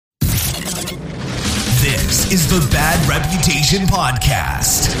This is the Bad Reputation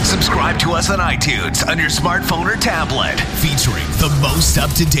Podcast. Subscribe to us on iTunes on your smartphone or tablet, featuring the most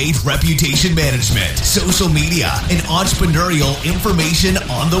up-to-date reputation management, social media, and entrepreneurial information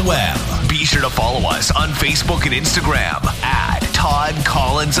on the web. Be sure to follow us on Facebook and Instagram at Todd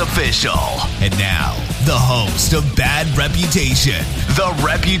Collins Official. And now, the host of Bad Reputation, the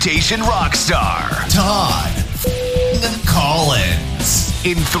Reputation Rockstar, Todd Collins.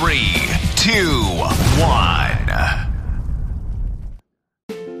 In 3, 2, 1.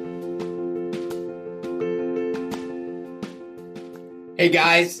 Hey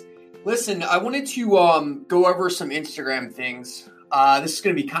guys, listen, I wanted to go over some Instagram things. This is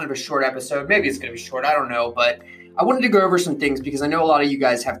going to be kind of a short episode. Maybe it's going to be short. I don't know. But I wanted to go over some things because I know a lot of you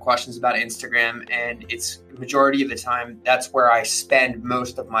guys have questions about Instagram, and it's the majority of the time, that's where I spend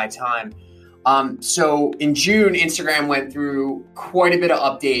most of my time. So in June, Instagram went through quite a bit of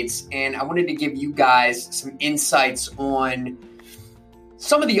updates, and I wanted to give you guys some insights on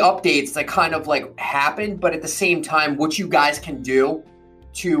some of the updates that kind of like happened, but at the same time, what you guys can do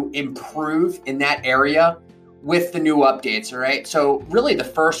to improve in that area with the new updates. All right. So really the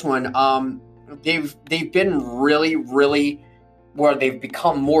first one, they've been really where they've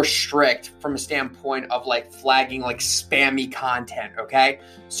become more strict from a standpoint of like flagging like spammy content. Okay.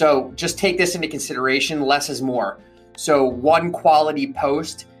 So just take this into consideration. Less is more. So one quality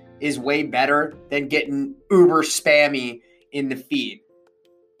post is way better than getting uber spammy in the feed.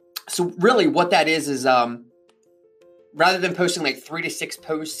 So really what that is rather than posting like 3 to 6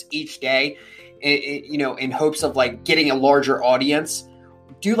 posts each day, in hopes of like getting a larger audience,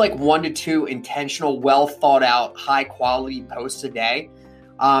 do like 1 to 2 intentional, well thought out, high quality posts a day.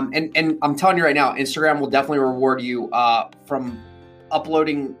 And I'm telling you right now, Instagram will definitely reward you from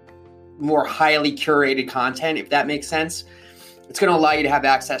uploading more highly curated content, if that makes sense. It's going to allow you to have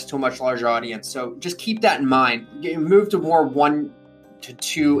access to a much larger audience. So just keep that in mind. Move to more 1 to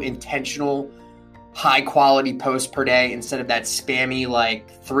 2 intentional, high quality posts per day instead of that spammy like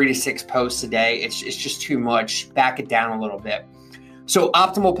 3 to 6 posts a day. It's just too much. Back it down a little bit. So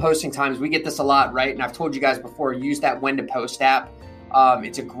optimal posting times, we get this a lot, right? And I've told you guys before, use that When to Post app.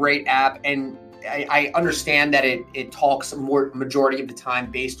 It's a great app. And I understand that it talks more majority of the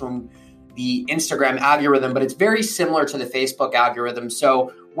time based on the Instagram algorithm, but it's very similar to the Facebook algorithm.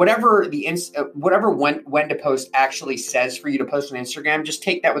 So whatever when to post actually says for you to post on Instagram, just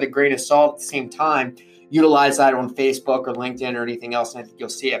take that with a grain of salt. At the same time, utilize that on Facebook or LinkedIn or anything else, and I think you'll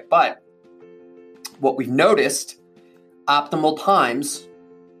see it. But what we've noticed, optimal times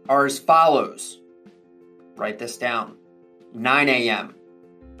are as follows. Write this down. 9 a.m.,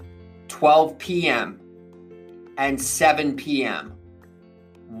 12 p.m., and 7 p.m.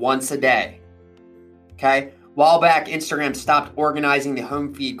 once a day. Okay? A while back, Instagram stopped organizing the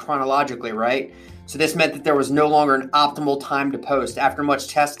home feed chronologically, right? So this meant that there was no longer an optimal time to post. After much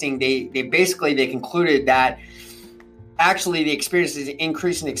testing, they concluded that actually the experience is an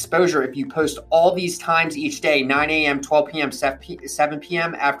increase in exposure if you post all these times each day, 9 a.m., 12 p.m., 7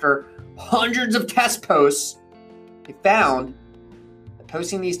 p.m. After hundreds of test posts, they found that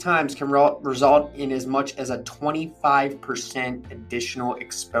posting these times can result in as much as a 25% additional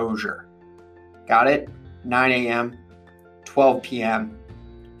exposure. Got it? 9 a.m., 12 p.m.,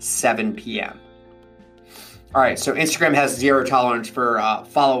 7 p.m. All right, so Instagram has zero tolerance for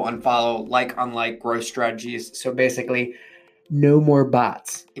follow, unfollow, like, unlike growth strategies. So basically, no more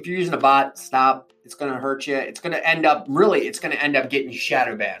bots. If you're using a bot, stop. It's going to hurt you. It's going to end up getting you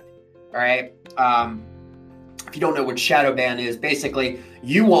shadow banned. All right. If you don't know what shadow ban is, basically,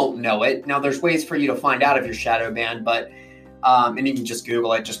 you won't know it. Now, there's ways for you to find out if you're shadow banned, but and you can just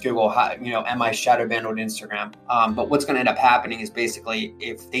Google it. Just Google, am I shadow banned on Instagram? But what's going to end up happening is basically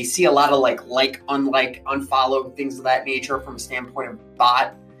if they see a lot of like, unlike, unfollow, things of that nature from a standpoint of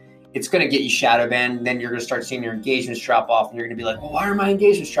bot, it's going to get you shadow banned. Then you're going to start seeing your engagements drop off, and you're going to be like, well, why are my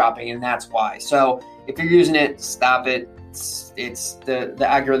engagements dropping? And that's why. So if you're using it, stop it. It's the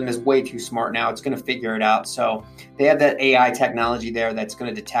algorithm is way too smart now. It's going to figure it out. So they have that AI technology there that's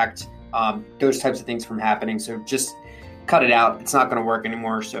going to detect those types of things from happening. So just cut it out. It's not going to work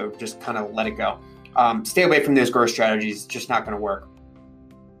anymore. So just kind of let it go. Stay away from those growth strategies. It's just not going to work.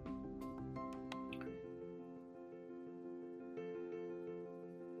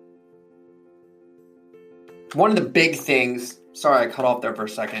 One of the big things, sorry, I cut off there for a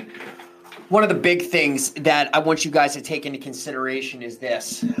second. One of the big things that I want you guys to take into consideration is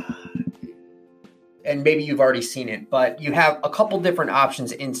this. And maybe you've already seen it, but you have a couple different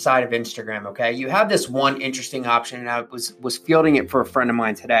options inside of Instagram, okay? You have this one interesting option, and I was fielding it for a friend of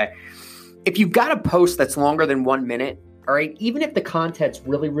mine today. If you've got a post that's longer than 1 minute, all right, even if the content's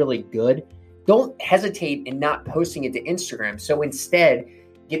really, really good, don't hesitate in not posting it to Instagram. So instead,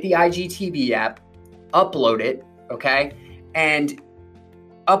 get the IGTV app, upload it, okay? And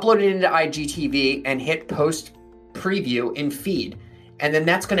upload it into IGTV and hit post preview in feed. And then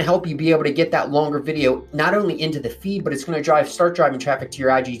that's going to help you be able to get that longer video not only into the feed, but it's going to start driving traffic to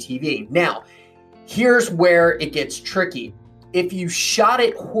your IGTV. Now, here's where it gets tricky. If you shot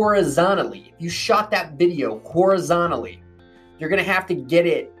it horizontally, if you shot that video horizontally, you're going to have to get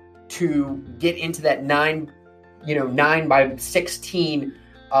it to get into that 9x16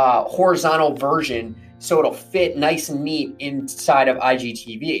 horizontal version, so it'll fit nice and neat inside of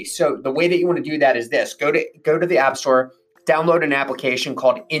IGTV. So the way that you want to do that is this: go to the App Store, download an application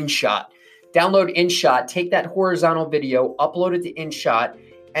called InShot. Download InShot, take that horizontal video, upload it to InShot,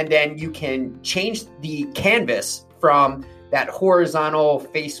 and then you can change the canvas from that horizontal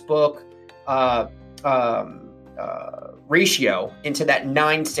Facebook ratio into that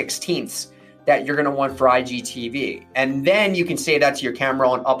 9/16 that you're going to want for IGTV. And then you can save that to your camera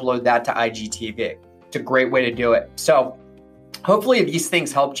roll and upload that to IGTV. It's a great way to do it. So hopefully these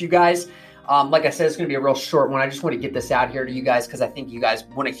things helped you guys. Like I said, it's going to be a real short one. I just want to get this out here to you guys because I think you guys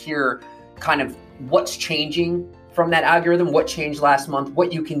want to hear kind of what's changing from that algorithm, what changed last month,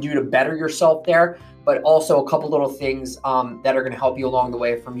 what you can do to better yourself there, but also a couple little things that are going to help you along the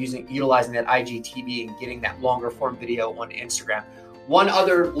way from utilizing that IGTV and getting that longer form video on Instagram. One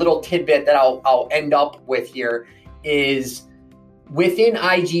other little tidbit that I'll end up with here is within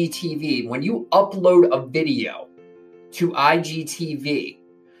IGTV, when you upload a video to IGTV,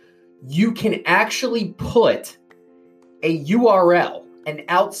 you can actually put a URL, an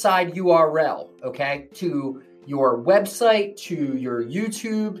outside URL, okay, to your website, to your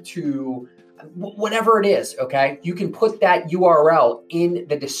YouTube, to whatever it is, okay? You can put that URL in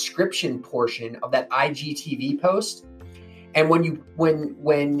the description portion of that IGTV post. And when you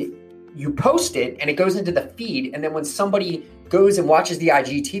post it and it goes into the feed, and then when somebody goes and watches the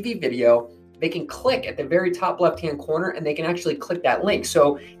IGTV video, they can click at the very top left-hand corner and they can actually click that link.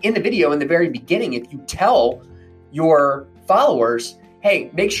 So in the video, in the very beginning, if you tell your followers, hey,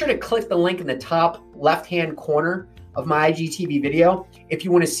 make sure to click the link in the top left-hand corner of my IGTV video if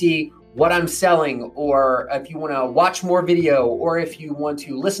you want to see what I'm selling, or if you want to watch more video, or if you want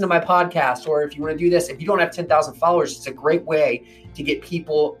to listen to my podcast, or if you want to do this. If you don't have 10,000 followers, it's a great way to get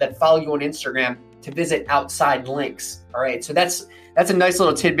people that follow you on Instagram to visit outside links. All right. So that's a nice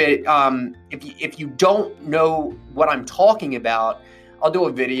little tidbit. If you don't know what I'm talking about, I'll do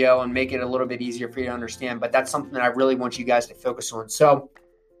a video and make it a little bit easier for you to understand, but that's something that I really want you guys to focus on. So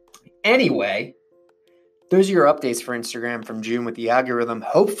anyway, those are your updates for Instagram from June with the algorithm.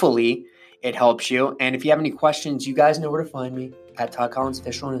 Hopefully it helps you. And if you have any questions, you guys know where to find me at Todd Collins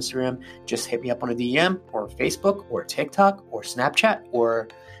Official on Instagram. Just hit me up on a DM or Facebook or TikTok or Snapchat or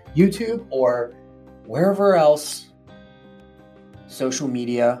YouTube or wherever else social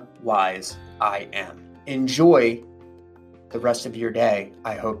media wise I am. Enjoy the rest of your day.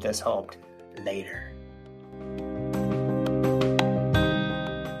 I hope this helped. Later.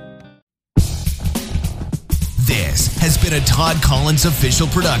 This has been a Todd Collins Official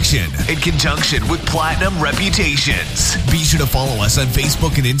production in conjunction with Platinum Reputations. Be sure to follow us on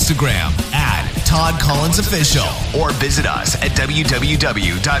Facebook and Instagram at Todd Collins Official, or visit us at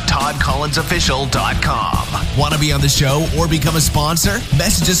www.toddcollinsofficial.com. Want to be on the show or become a sponsor?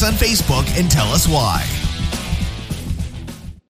 Message us on Facebook and tell us why.